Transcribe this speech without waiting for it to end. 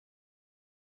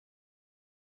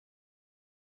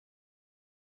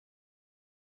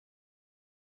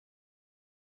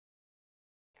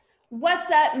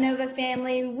What's up, Nova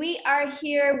family? We are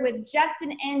here with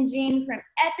Justin and Jean from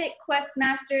Epic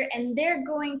Questmaster, and they're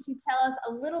going to tell us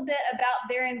a little bit about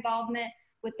their involvement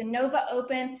with the Nova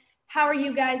Open. How are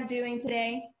you guys doing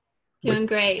today? Doing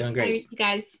great. Doing great. How are you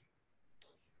guys?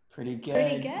 Pretty good.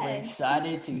 Pretty good. We're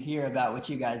excited to hear about what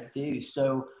you guys do.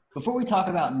 So before we talk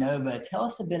about Nova, tell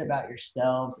us a bit about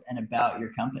yourselves and about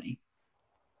your company.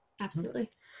 Absolutely.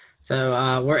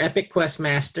 So we're Epic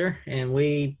Questmaster, and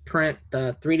we print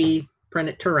 3D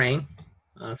printed terrain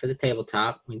for the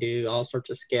tabletop. We do all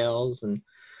sorts of scales and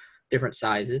different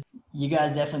sizes. You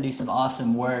guys definitely do some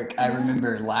awesome work. I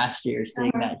remember last year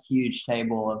seeing that huge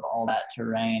table of all that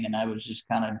terrain, and I was just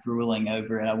kind of drooling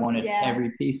over it. I wanted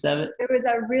every piece of it. There was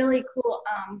a really cool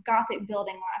Gothic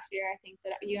building last year. I think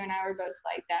that you and I were both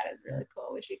like, that is really cool.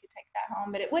 Wish we could take that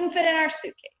home, but it wouldn't fit in our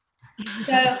suitcase.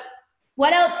 So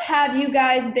what else have you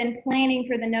guys been planning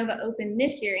for the Nova Open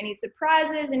this year? Any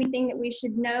surprises, anything that we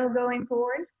should know going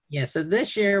forward? Yeah, so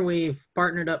this year we've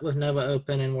partnered up with Nova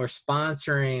Open, and we're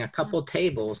sponsoring a couple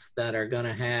tables that are going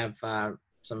to have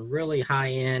some really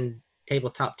high-end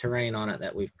tabletop terrain on it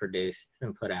that we've produced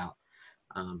and put out.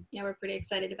 Yeah, we're pretty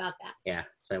excited about that. Yeah,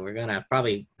 so we're going to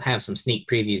probably have some sneak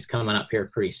previews coming up here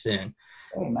pretty soon.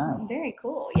 Very nice. Very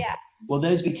cool, yeah. Will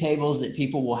those be tables that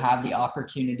people will have the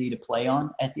opportunity to play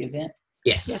on at the event?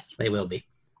 Yes, they will be.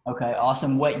 Okay,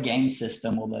 awesome. What game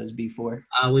system will those be for?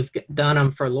 We've done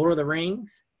them for Lord of the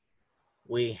Rings.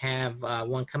 We have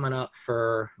one coming up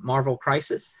for Marvel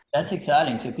Crisis. That's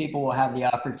exciting. So people will have the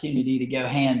opportunity to go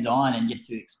hands-on and get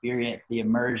to experience the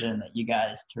immersion that you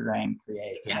guys terrain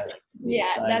creates. Yeah,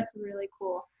 that's really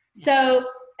cool. So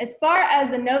as far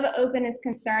as the Nova Open is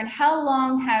concerned, how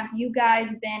long have you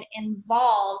guys been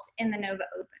involved in the Nova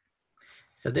Open?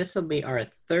 So this will be our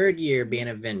third year being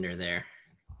a vendor there.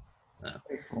 So,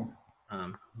 very cool.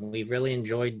 We've really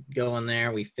enjoyed going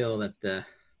there. We feel that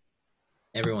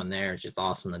everyone there is just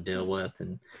awesome to deal with,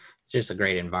 and it's just a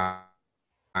great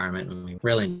environment, and we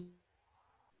really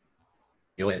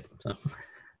enjoy it. So.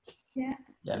 Yeah,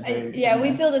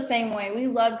 we feel the same way. We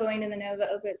love going to the Nova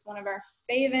Open. It's one of our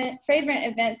favorite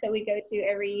events that we go to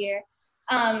every year.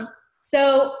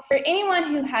 So for anyone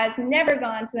who has never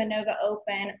gone to a Nova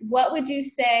Open, what would you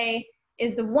say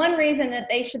is the one reason that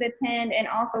they should attend, and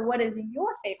also what is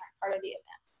your favorite part of the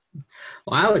event?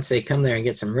 Well, I would say come there and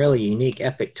get some really unique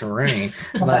epic terrain.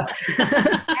 But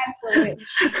Absolutely.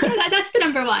 Yeah, that's the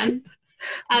number one.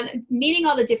 Meeting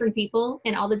all the different people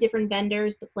and all the different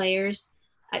vendors, the players.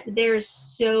 There's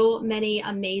so many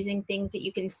amazing things that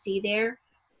you can see there.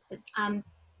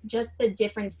 Just the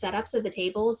different setups of the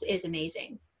tables is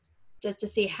amazing. Just to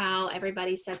see how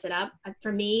everybody sets it up.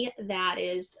 For me, that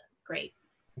is great.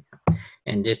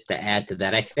 And just to add to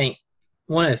that, I think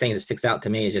one of the things that sticks out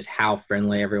to me is just how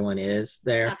friendly everyone is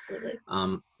there. Absolutely.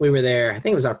 We were there, I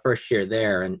think it was our first year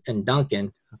there, and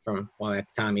Duncan, at the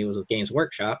time he was with Games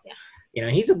Workshop, you know,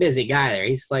 he's a busy guy there.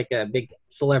 He's like a big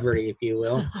celebrity, if you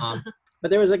will. But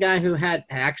there was a guy who had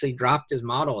actually dropped his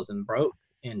models and broke,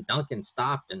 and Duncan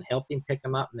stopped and helped him pick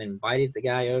them up, and then invited the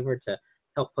guy over to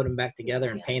help put them back together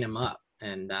and paint them up.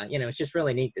 And, you know, it's just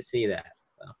really neat to see that.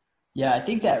 So. Yeah, I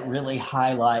think that really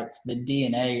highlights the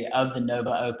DNA of the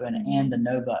Nova Open and the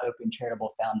Nova Open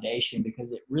Charitable Foundation,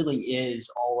 because it really is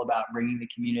all about bringing the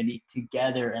community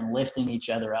together and lifting each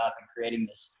other up and creating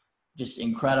this just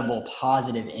incredible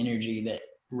positive energy that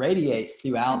radiates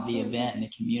throughout the event and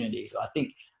the community. So I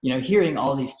think, you know, hearing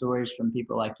all these stories from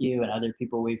people like you and other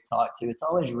people we've talked to, it's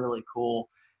always really cool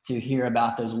to hear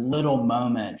about those little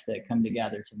moments that come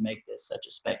together to make this such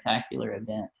a spectacular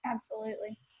event.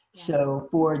 Absolutely. So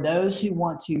for those who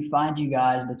want to find you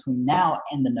guys between now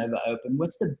and the Nova Open,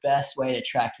 what's the best way to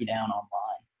track you down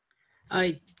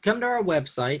online? Come to our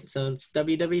website. So it's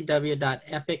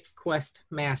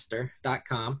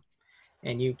www.epicquestmaster.com,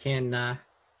 and you can,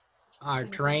 our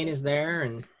terrain is there,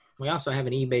 and we also have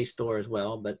an eBay store as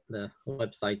well, but the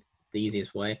website's the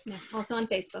easiest way. Yeah, also on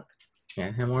Facebook.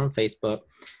 Yeah, and we're on Facebook.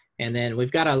 And then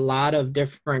we've got a lot of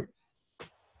different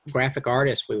graphic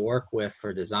artists we work with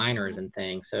for designers and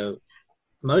things. So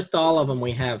most all of them,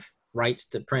 we have rights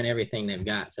to print everything they've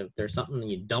got. So if there's something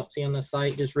you don't see on the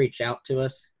site, just reach out to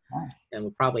us. Nice. And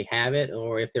we'll probably have it.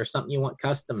 Or if there's something you want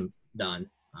custom done,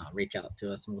 reach out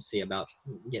to us and we'll see about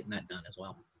getting that done as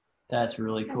well. That's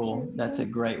really cool. That's a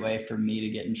great way for me to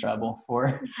get in trouble for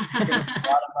a lot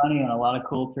of money on a lot of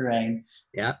cool terrain.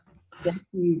 Yeah. Thank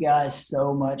you guys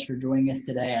so much for joining us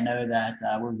today. I know that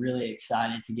we're really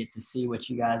excited to get to see what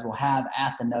you guys will have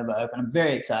at the Nova Open. I'm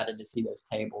very excited to see those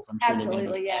tables. I'm sure they're going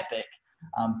to be epic.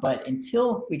 But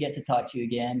until we get to talk to you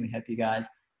again, we hope you guys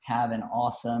have an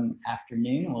awesome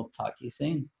afternoon. We'll talk to you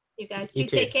soon. You guys do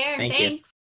take care. Thank you.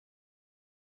 Thanks.